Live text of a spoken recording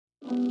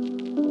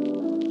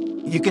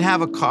You can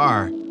have a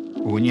car,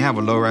 but when you have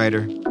a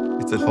lowrider,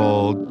 it's a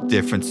whole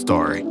different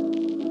story.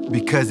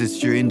 Because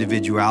it's your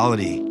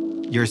individuality.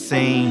 You're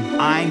saying,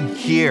 I'm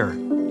here.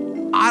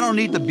 I don't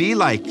need to be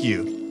like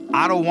you.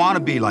 I don't want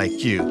to be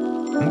like you.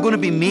 I'm going to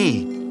be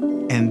me.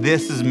 And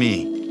this is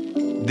me.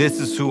 This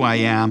is who I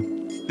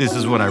am. This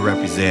is what I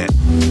represent.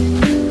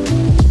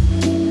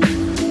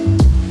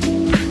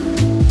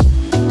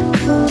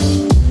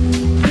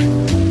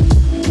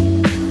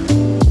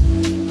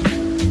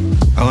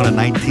 I own a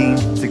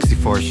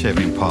 1964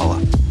 Chevy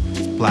Impala.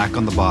 It's black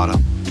on the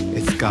bottom.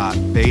 It's got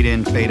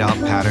fade-in, fade-out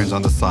patterns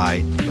on the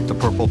side with the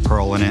purple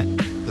pearl in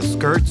it. The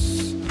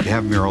skirts, they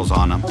have murals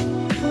on them.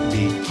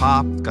 The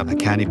top's got a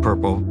candy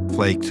purple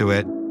flake to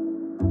it.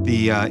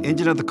 The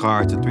engine of the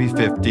car, it's a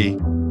 350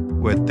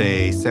 with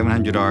a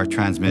 700R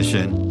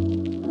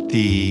transmission.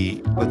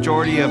 The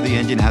majority of the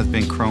engine has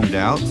been chromed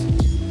out,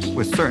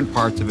 with certain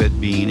parts of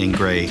it being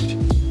engraved.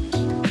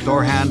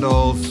 Door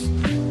handles,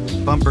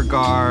 bumper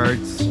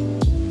guards,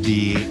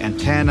 the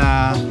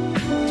antenna,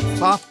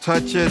 soft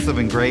touches of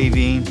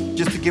engraving,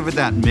 just to give it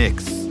that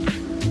mix.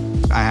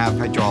 I have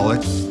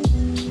hydraulics.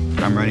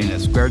 I'm running a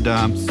square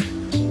dumps,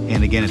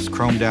 and again, it's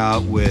chromed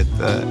out with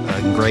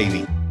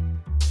engraving.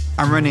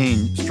 I'm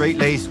running straight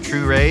lace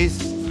True Rays.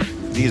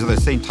 These are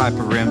the same type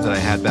of rims that I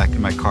had back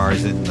in my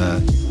cars in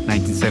the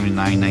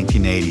 1979,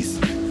 1980s.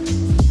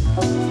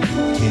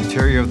 The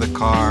interior of the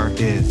car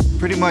is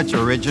pretty much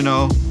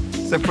original,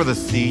 except for the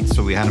seats,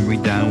 so we had them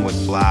redone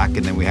with black,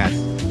 and then we had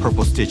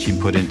purple stitching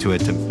put into it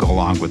to go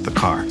along with the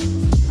car.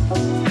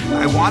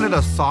 I wanted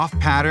a soft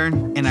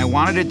pattern, and I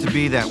wanted it to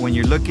be that when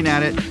you're looking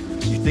at it,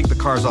 you think the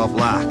car's all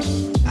black.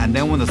 And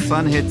then when the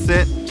sun hits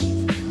it,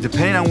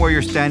 depending on where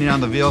you're standing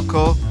on the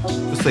vehicle,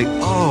 it's like,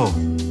 oh,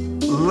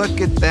 look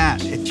at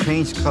that. It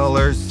changed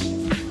colors.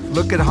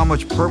 Look at how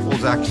much purple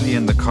is actually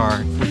in the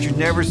car, which you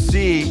never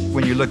see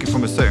when you're looking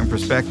from a certain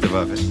perspective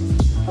of it.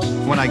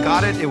 When I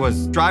got it, it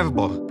was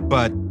drivable,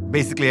 but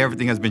basically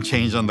everything has been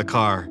changed on the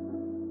car.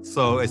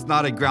 So it's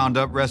not a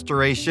ground-up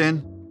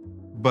restoration,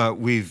 but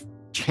we've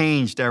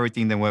changed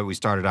everything than what we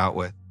started out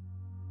with.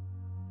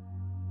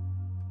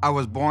 I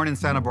was born in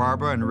Santa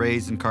Barbara and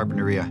raised in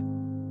Carpinteria.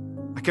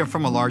 I came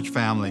from a large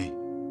family,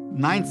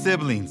 9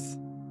 siblings.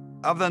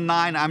 Of the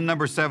 9, I'm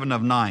number 7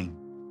 of 9.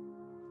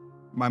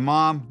 My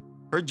mom,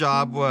 her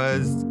job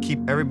was keep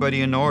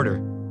everybody in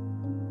order.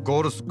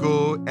 Go to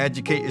school,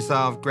 educate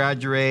yourself,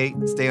 graduate,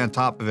 stay on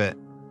top of it.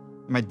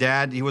 My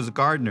dad, he was a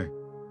gardener.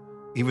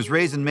 He was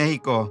raised in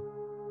Mexico,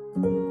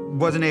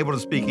 wasn't able to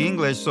speak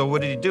English, so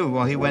what did he do?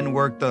 Well, he went and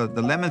worked the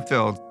lemon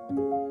field.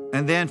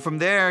 And then from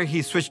there,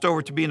 he switched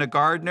over to being a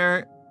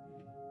gardener.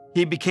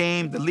 He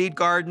became the lead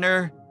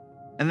gardener.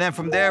 And then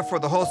from there, for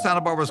the whole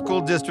Santa Barbara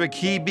School District,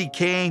 he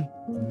became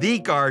the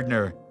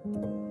gardener.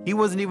 He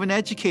wasn't even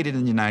educated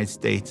in the United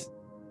States.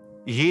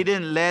 He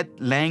didn't let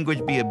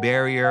language be a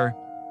barrier.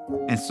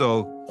 And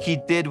so he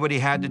did what he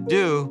had to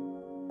do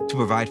to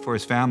provide for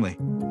his family.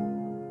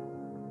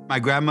 My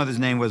grandmother's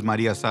name was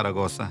Maria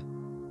Zaragoza.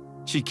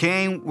 She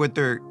came with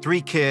her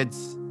 3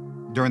 kids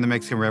during the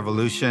Mexican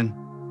Revolution.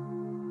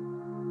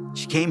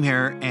 She came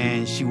here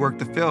and she worked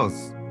the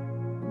fields.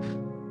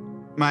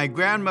 My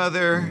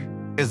grandmother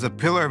is a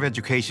pillar of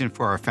education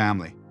for our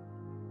family,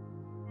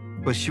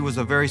 but she was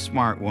a very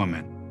smart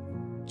woman.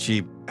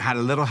 She had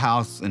a little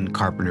house in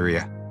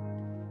Carpinteria.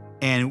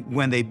 And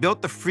when they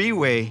built the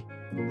freeway,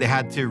 they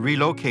had to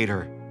relocate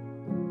her.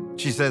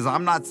 She says,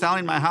 I'm not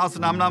selling my house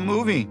and I'm not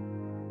moving.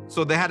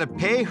 So they had to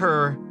pay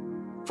her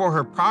for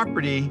her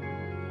property,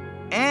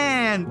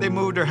 and they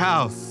moved her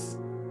house.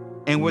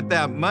 And with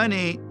that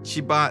money,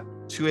 she bought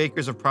 2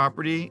 acres of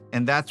property,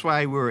 and that's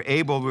why we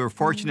were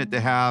fortunate to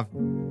have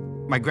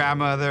my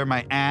grandmother,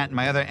 my aunt,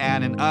 my other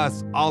aunt, and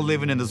us all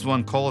living in this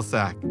one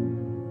cul-de-sac.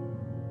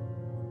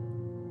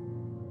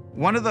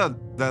 One of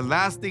the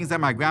last things that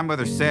my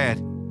grandmother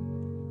said,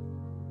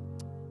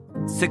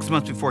 6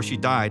 months before she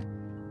died,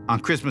 on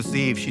Christmas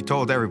Eve, she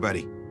told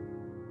everybody,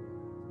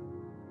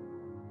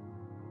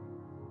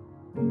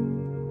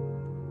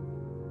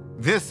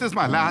 this is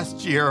my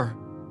last year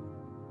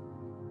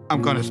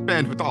I'm gonna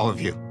spend with all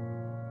of you.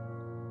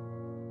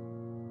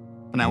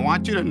 And I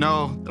want you to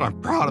know that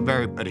I'm proud of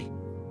everybody.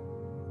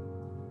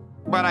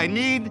 But I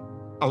need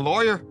a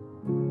lawyer.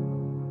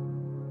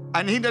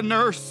 I need a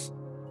nurse.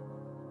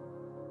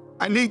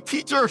 I need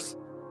teachers.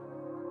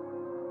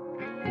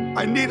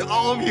 I need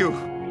all of you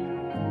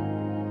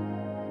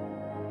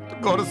to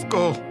go to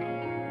school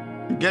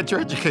and get your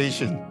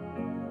education.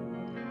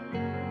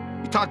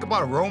 You talk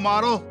about a role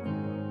model?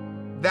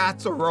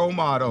 That's a role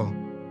model,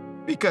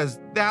 because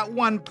that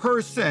one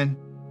person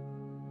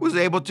was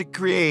able to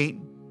create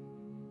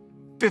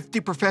 50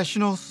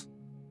 professionals,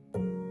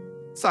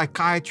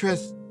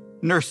 psychiatrists,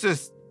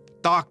 nurses,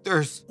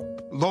 doctors,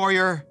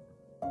 lawyer.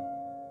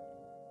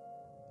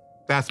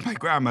 That's my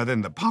grandmother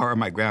and the power of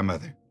my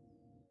grandmother.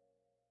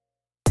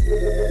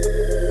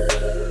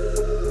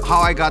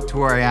 How I got to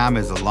where I am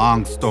is a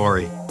long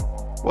story.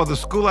 Well, the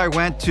school I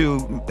went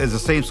to is the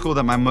same school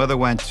that my mother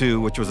went to,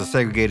 which was a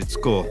segregated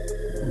school.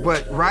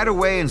 But right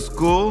away in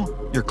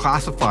school, you're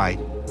classified.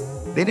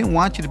 They didn't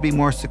want you to be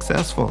more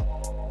successful.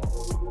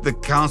 The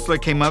counselor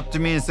came up to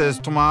me and says,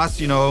 Tomas,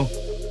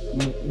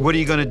 what are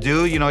you gonna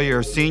do? You're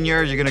a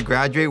senior, you're gonna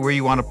graduate, where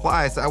you wanna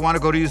apply? I said, I wanna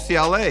go to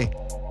UCLA.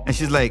 And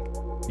she's like,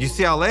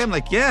 UCLA? I'm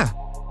like, yeah.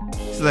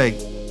 She's like,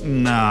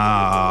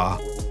 nah,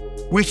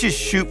 we should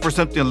shoot for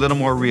something a little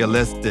more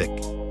realistic.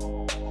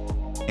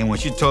 And when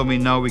she told me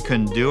no, we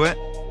couldn't do it,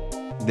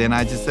 then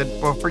I just said,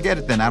 well, forget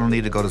it then. I don't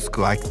need to go to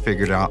school. I can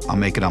figure it out. I'll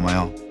make it on my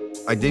own.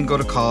 I didn't go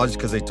to college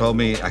because they told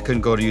me I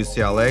couldn't go to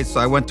UCLA, so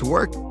I went to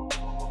work.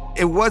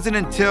 It wasn't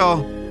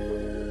until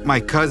my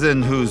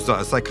cousin, who's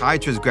a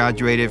psychiatrist,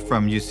 graduated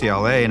from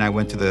UCLA, and I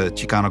went to the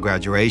Chicano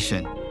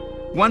graduation.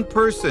 One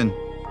person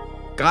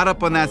got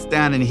up on that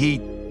stand and he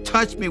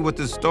touched me with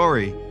this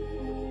story.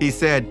 He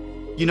said,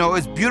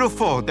 it's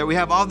beautiful that we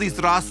have all these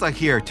raza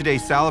here today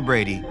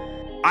celebrating.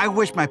 I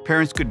wish my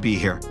parents could be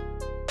here,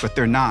 but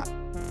they're not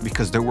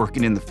because they're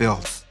working in the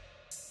fields.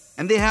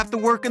 And they have to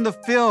work in the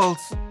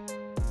fields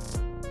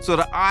so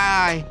that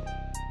I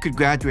could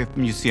graduate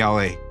from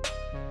UCLA.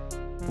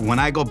 When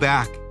I go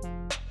back,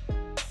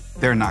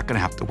 they're not gonna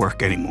have to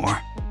work anymore.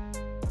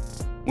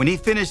 When he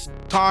finished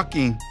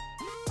talking,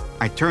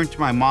 I turned to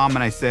my mom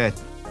and I said,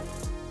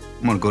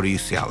 I'm gonna go to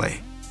UCLA.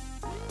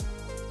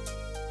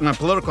 My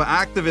political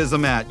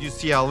activism at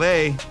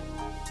UCLA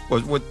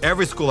was what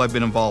every school I've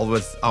been involved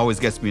with always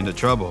gets me into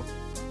trouble.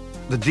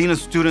 The Dean of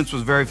Students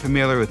was very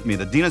familiar with me.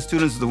 The Dean of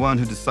Students is the one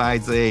who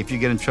decides, hey, if you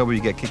get in trouble,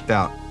 you get kicked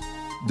out.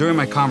 During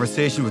my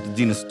conversation with the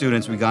Dean of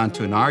Students, we got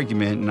into an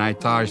argument, and I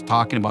was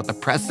talking about the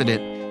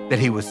precedent that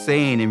he was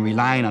saying and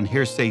relying on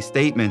hearsay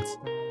statements.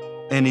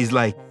 And he's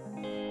like,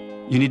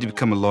 you need to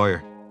become a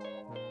lawyer.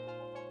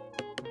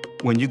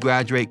 When you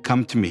graduate,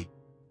 come to me.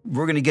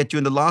 We're gonna get you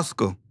into law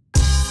school.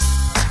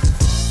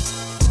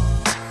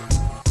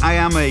 I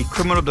am a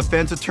criminal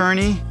defense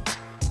attorney.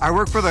 I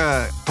worked for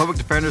the Public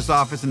Defender's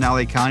Office in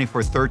LA County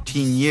for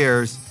 13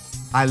 years.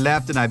 I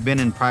left and I've been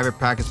in private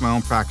practice, my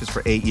own practice,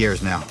 for 8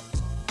 years now.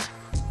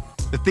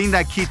 The thing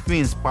that keeps me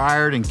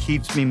inspired and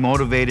keeps me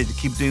motivated to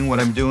keep doing what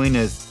I'm doing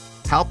is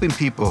helping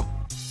people.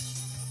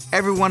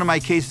 Every one of my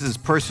cases is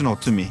personal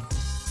to me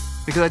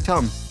because I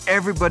tell them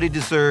everybody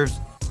deserves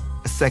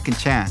a second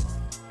chance.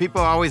 People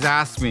always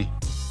ask me,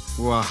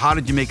 well, how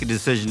did you make a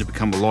decision to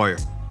become a lawyer?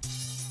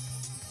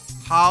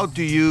 How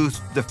do you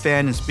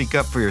defend and speak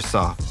up for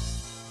yourself?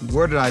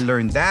 Where did I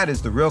learn that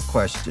is the real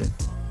question.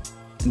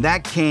 And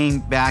that came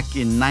back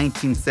in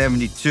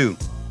 1972.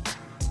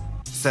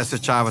 Cesar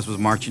Chavez was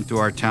marching through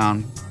our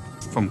town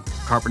from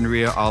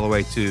Carpinteria all the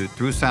way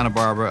through Santa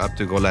Barbara up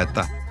to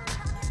Goleta.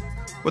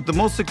 But the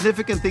most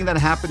significant thing that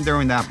happened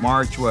during that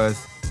march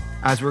was,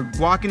 as we're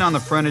walking on the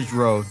frontage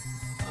road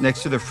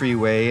next to the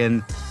freeway,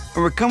 and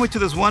we're coming to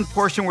this one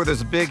portion where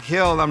there's a big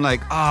hill, I'm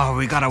like, oh,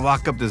 we gotta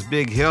walk up this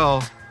big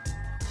hill.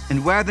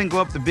 And rather than go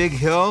up the big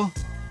hill,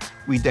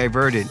 we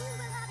diverted.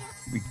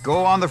 We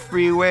go on the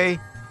freeway,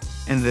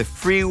 and the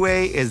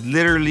freeway is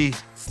literally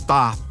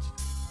stopped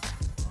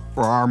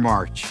for our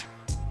march.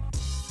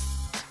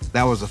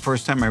 That was the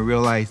first time I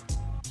realized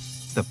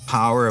the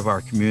power of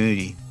our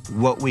community,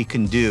 what we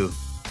can do.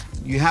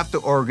 You have to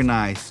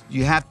organize.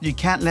 You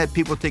can't let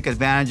people take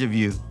advantage of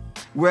you.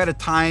 We're at a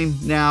time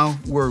now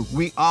where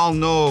we all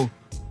know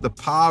the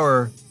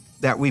power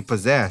that we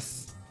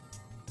possess.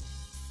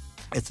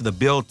 It's the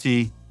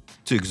ability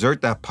to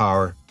exert that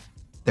power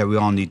that we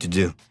all need to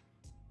do.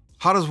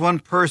 How does one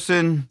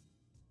person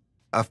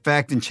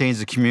affect and change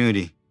the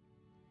community?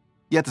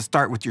 You have to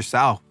start with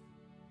yourself.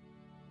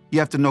 You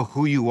have to know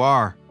who you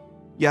are.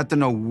 You have to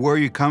know where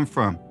you come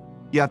from.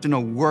 You have to know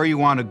where you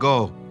want to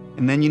go.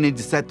 And then you need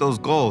to set those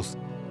goals.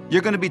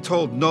 You're going to be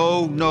told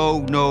no,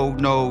 no, no,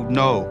 no,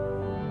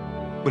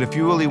 no. But if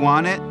you really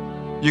want it,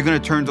 you're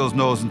going to turn those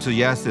no's into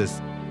yeses.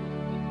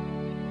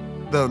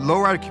 The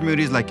lowrider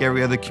community is like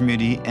every other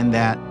community in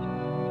that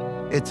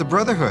it's a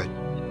brotherhood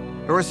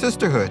or a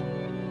sisterhood.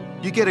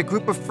 You get a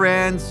group of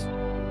friends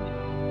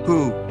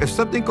who, if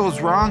something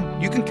goes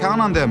wrong, you can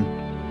count on them.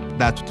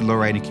 That's what the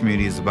lowriding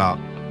community is about.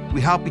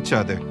 We help each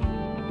other,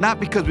 not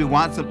because we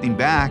want something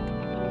back,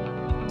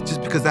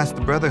 just because that's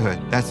the brotherhood.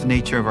 That's the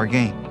nature of our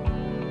game.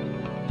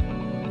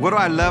 What do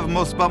I love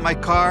most about my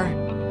car?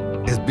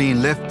 Is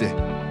being lifted.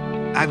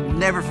 I've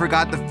never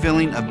forgot the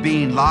feeling of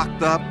being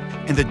locked up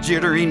and the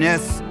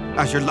jitteriness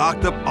as you're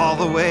locked up all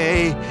the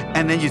way,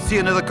 and then you see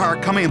another car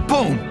coming and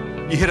boom,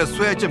 you hit a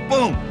switch and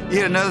boom, you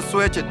hit another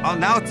switch and oh,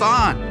 now it's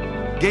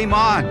on, game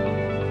on.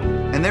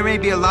 And there may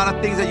be a lot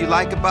of things that you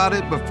like about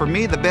it, but for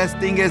me, the best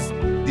thing is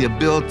the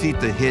ability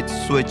to hit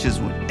switches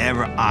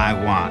whenever I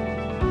want.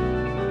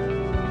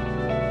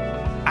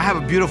 I have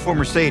a beautiful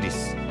Mercedes.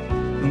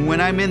 And when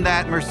I'm in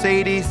that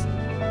Mercedes,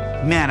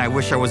 man, I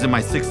wish I was in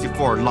my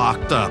 64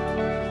 locked up.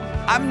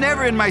 I'm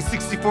never in my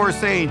 64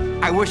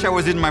 saying, I wish I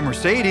was in my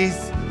Mercedes.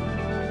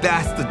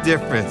 That's the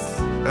difference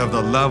of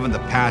the love and the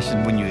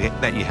passion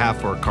that you have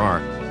for a car.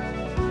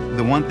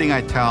 The one thing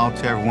I tell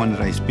to everyone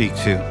that I speak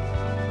to,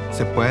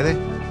 ¿se puede?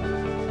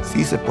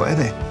 Sí, se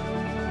puede.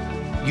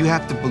 You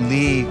have to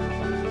believe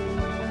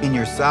in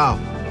yourself.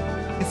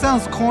 It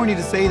sounds corny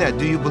to say that,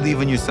 do you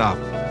believe in yourself?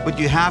 But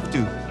you have to.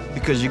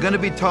 because you're gonna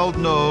be told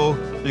no,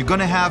 you're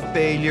gonna have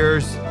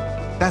failures.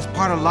 That's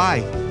part of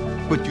life.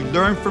 But you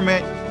learn from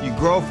it, you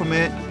grow from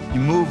it, you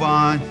move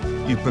on,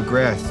 you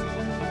progress.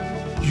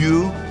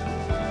 You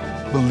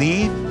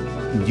believe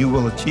and you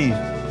will achieve.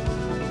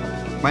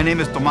 My name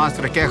is Tomas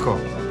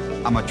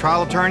Requejo. I'm a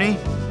trial attorney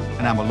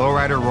and I'm a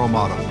lowrider role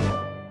model.